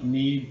not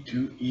need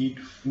to eat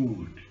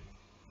food,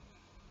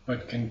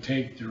 but can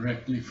take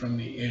directly from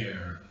the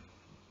air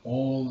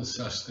all the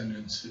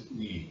sustenance it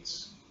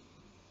needs.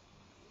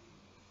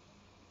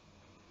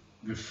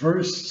 The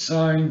first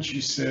sign,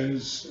 she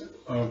says,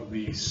 of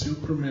the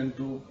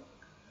supramental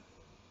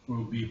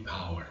will be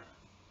power.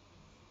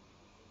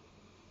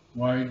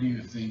 Why do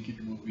you think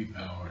it will be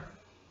power?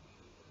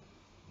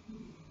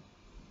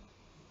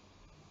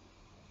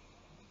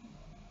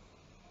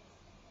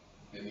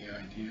 Any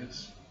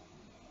ideas?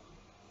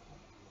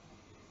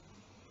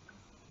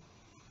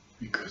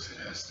 Because it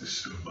has to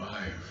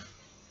survive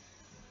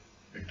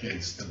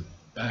against the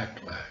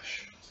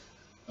backlash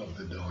of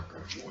the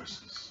darker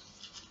forces.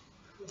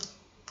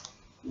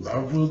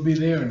 Love will be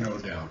there, no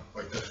doubt,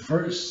 but the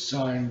first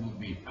sign will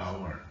be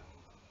power.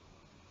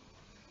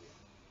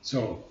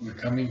 So we're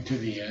coming to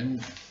the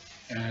end,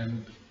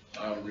 and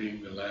I'll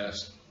read the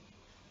last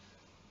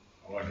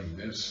part of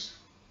this.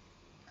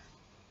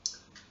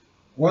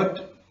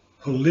 What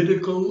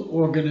political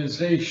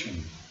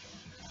organization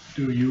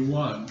do you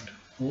want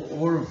for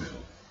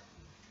Auroville?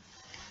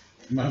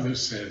 Mother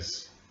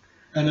says,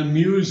 an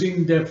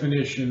amusing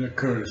definition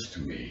occurs to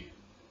me,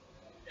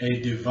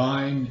 a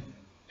divine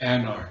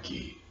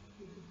anarchy.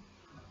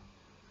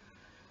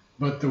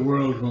 But the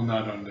world will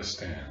not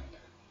understand.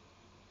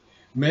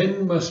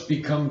 Men must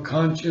become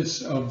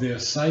conscious of their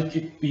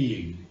psychic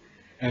being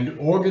and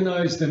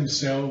organize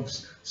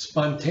themselves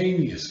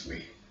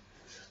spontaneously,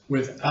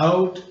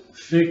 without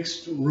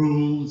fixed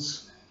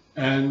rules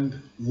and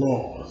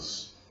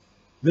laws.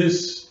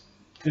 This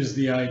is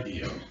the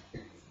ideal.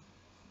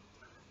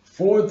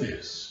 For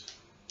this,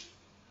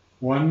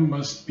 one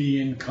must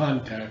be in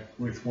contact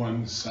with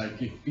one's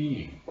psychic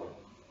being.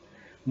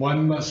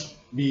 One must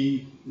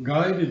be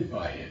guided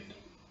by it,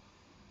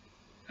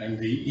 and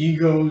the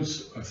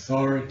ego's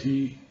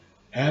authority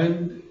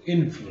and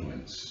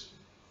influence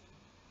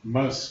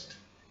must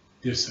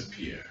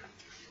disappear.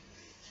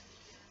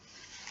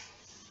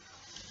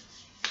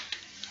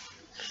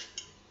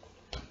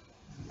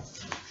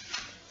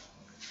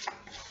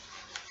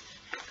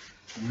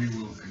 We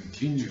will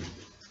continue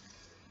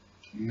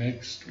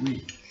next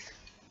week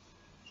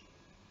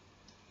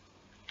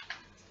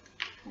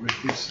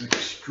with this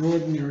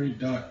extraordinary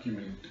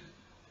document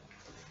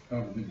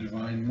of the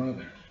Divine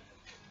Mother.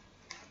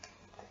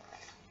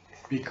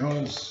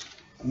 Because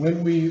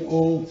when we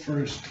all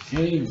first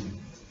came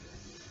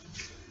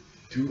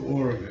to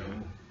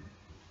Auroville,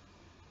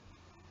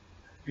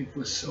 it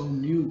was so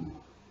new.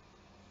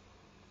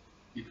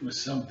 It was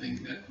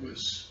something that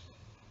was,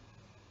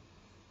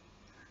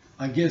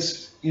 I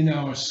guess, in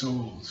our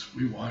souls,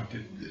 we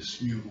wanted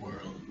this new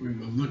world. We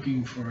were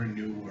looking for a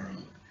new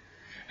world.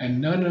 And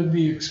none of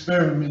the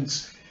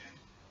experiments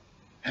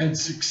had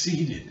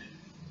succeeded.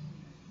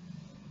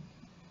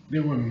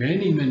 There were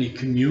many, many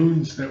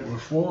communes that were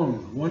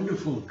formed,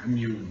 wonderful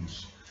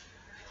communes,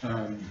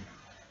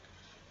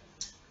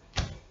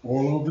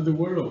 all over the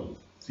world.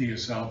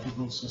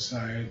 Theosophical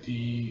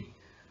Society,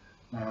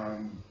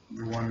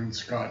 the one in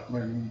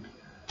Scotland,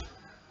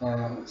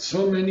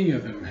 so many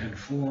of them had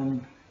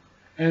formed.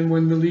 And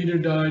when the leader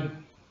died,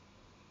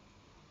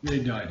 they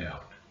died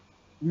out.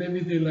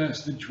 Maybe they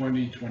lasted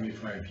 20,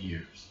 25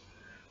 years.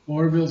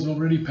 Auroville's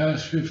already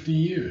past 50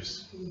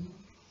 years.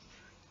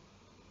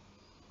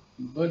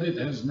 But it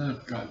has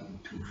not gotten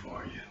too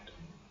far yet.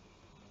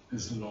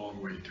 There's a long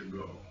way to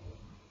go.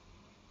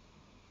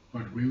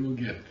 But we will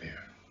get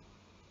there.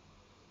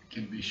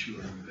 You can be sure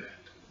of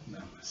that.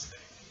 Namaste.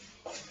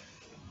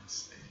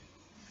 Namaste.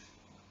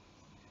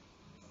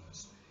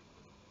 Namaste.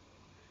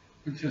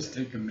 We'll just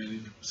take a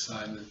minute of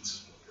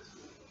silence.